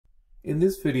In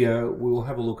this video, we will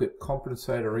have a look at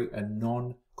compensatory and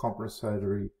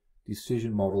non-compensatory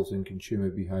decision models in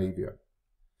consumer behavior.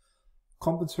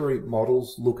 Compensatory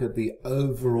models look at the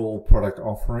overall product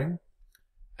offering,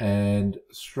 and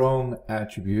strong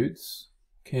attributes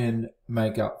can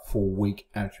make up for weak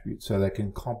attributes, so they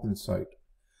can compensate.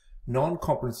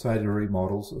 Non-compensatory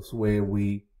models is where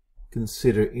we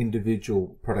consider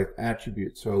individual product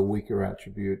attributes, so a weaker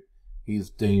attribute is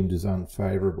deemed as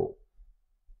unfavorable.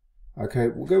 Okay,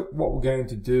 what we're going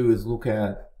to do is look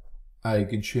at a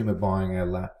consumer buying a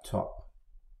laptop.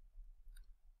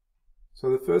 So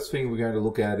the first thing we're going to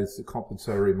look at is the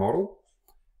compensatory model,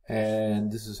 and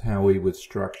this is how we would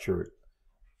structure it.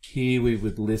 Here we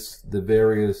would list the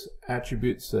various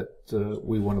attributes that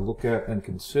we want to look at and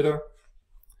consider,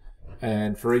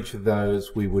 and for each of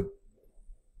those we would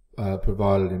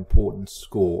provide an importance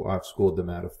score. I've scored them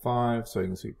out of 5, so you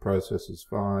can see process is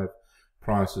 5,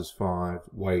 price is 5,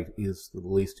 weight is the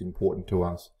least important to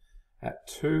us at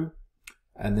 2,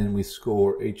 and then we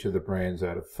score each of the brands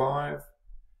out of 5,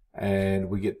 and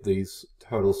we get these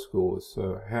total scores.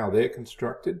 So how they're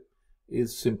constructed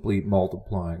is simply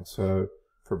multiplying. So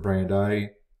for brand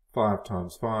A, 5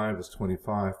 times 5 is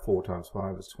 25, 4 times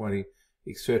 5 is 20,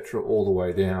 etc., all the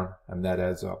way down, and that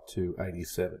adds up to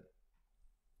 87.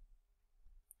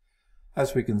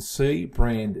 As we can see,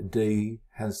 brand D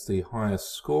has the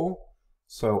highest score.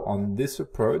 So on this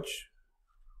approach,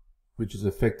 which is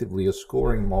effectively a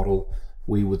scoring model,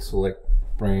 we would select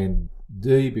brand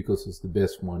D because it's the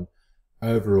best one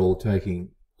overall, taking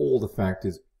all the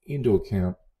factors into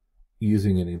account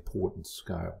using an importance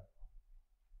scale.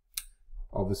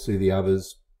 Obviously the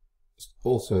others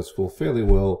also score fairly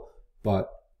well, but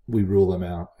we rule them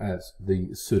out as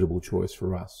the suitable choice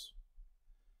for us.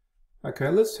 Okay,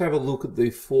 let's have a look at the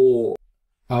 4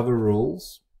 other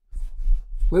rules.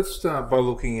 Let's start by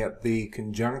looking at the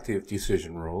conjunctive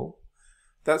decision rule.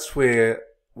 That's where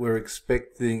we're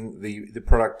expecting the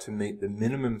product to meet the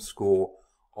minimum score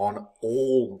on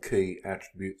all key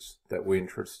attributes that we're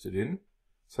interested in,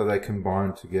 so they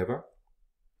combine together.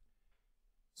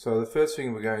 So the first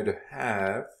thing we're going to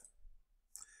have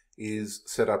is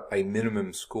set up a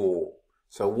minimum score.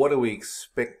 So what are we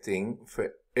expecting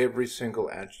for every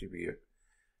single attribute?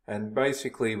 And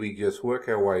basically we just work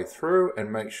our way through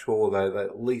and make sure that they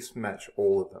at least match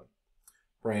all of them.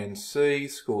 Brand C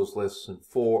scores less than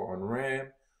 4 on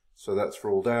RAM, so that's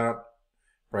ruled out.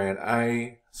 Brand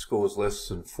A scores less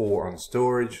than 4 on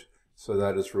storage, so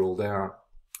that is ruled out.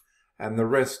 And the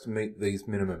rest meet these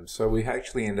minimums. So we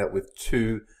actually end up with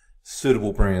 2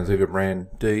 suitable brands, either brand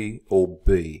D or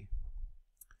B.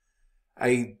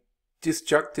 A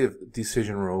disjunctive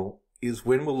decision rule is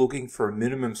when we're looking for a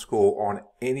minimum score on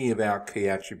any of our key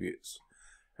attributes.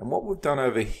 And what we've done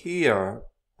over here,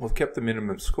 we've kept the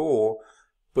minimum score,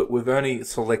 but we've only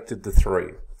selected the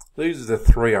 3. These are the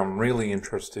 3 I'm really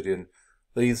interested in.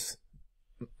 These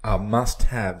are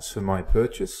must-haves for my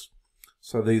purchase.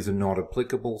 So these are not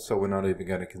applicable, so we're not even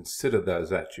going to consider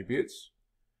those attributes.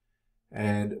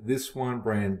 And this one,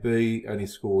 brand B, only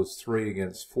scores 3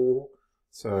 against 4,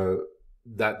 so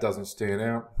that doesn't stand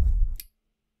out.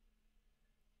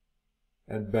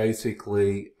 And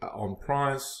basically on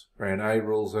price, brand A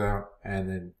rules out, and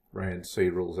then brand C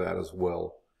rules out as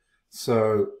well.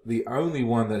 So the only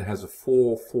one that has a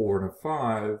 4, 4, and a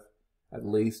 5 at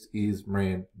least is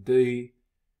brand D,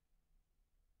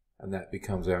 and that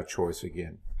becomes our choice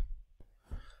again.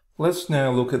 Let's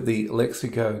now look at the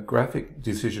lexicographic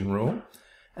decision rule,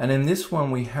 and in this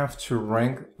one we have to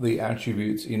rank the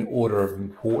attributes in order of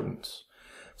importance.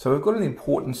 So we've got an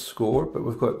importance score, but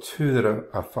we've got 2 that are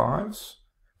 5s,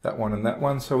 that one and that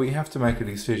one, so we have to make a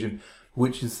decision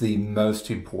which is the most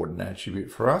important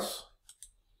attribute for us.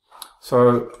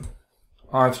 So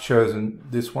I've chosen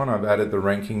this one. I've added the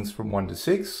rankings from 1 to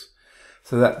 6,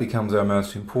 so that becomes our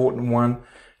most important one,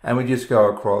 and we just go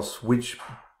across which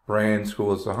brand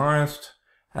scores the highest,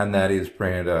 and that is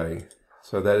brand A.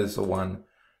 So that is the one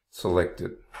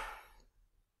selected.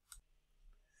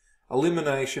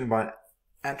 Elimination by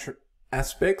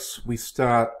aspects. We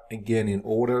start again in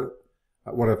order.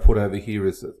 What I put over here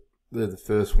is that they're the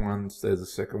first ones, they're the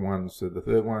second ones, they're the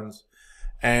third ones.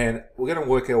 And we're going to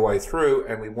work our way through,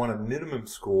 and we want a minimum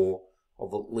score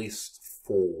of at least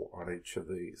 4 on each of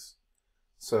these.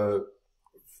 So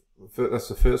that's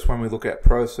the first one we look at,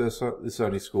 processor. This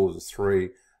only scores a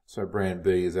 3, so brand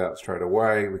B is out straight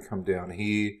away. We come down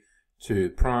here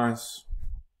to price,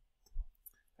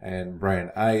 and brand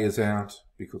A is out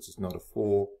because it's not a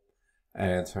 4,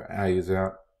 and so A is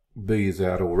out. B is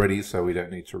out already, so we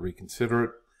don't need to reconsider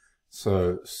it.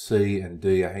 So C and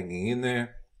D are hanging in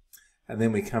there. And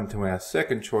then we come to our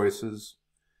second choices.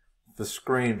 For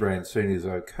screen, brand C is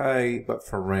okay, but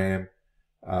for RAM,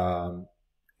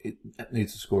 it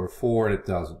needs a score of 4 and it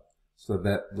doesn't. So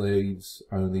that leaves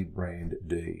only brand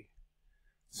D.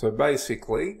 So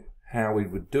basically, how we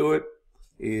would do it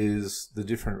is the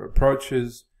different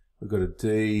approaches. We've got a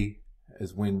D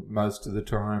as win most of the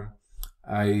time,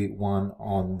 A1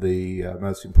 on the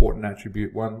most important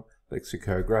attribute one,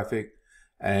 lexicographic,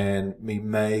 and we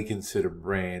may consider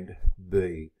brand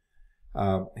B.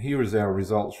 Here is our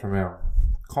results from our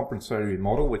compensatory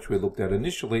model, which we looked at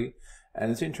initially,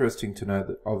 and it's interesting to note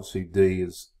that obviously D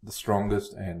is the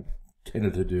strongest and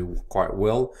tended to do quite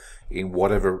well in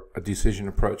whatever a decision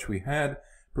approach we had,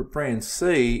 but brand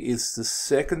C is the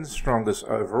second strongest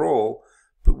overall,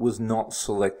 but was not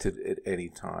selected at any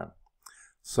time.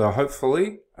 So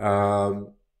hopefully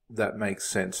that makes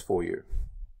sense for you.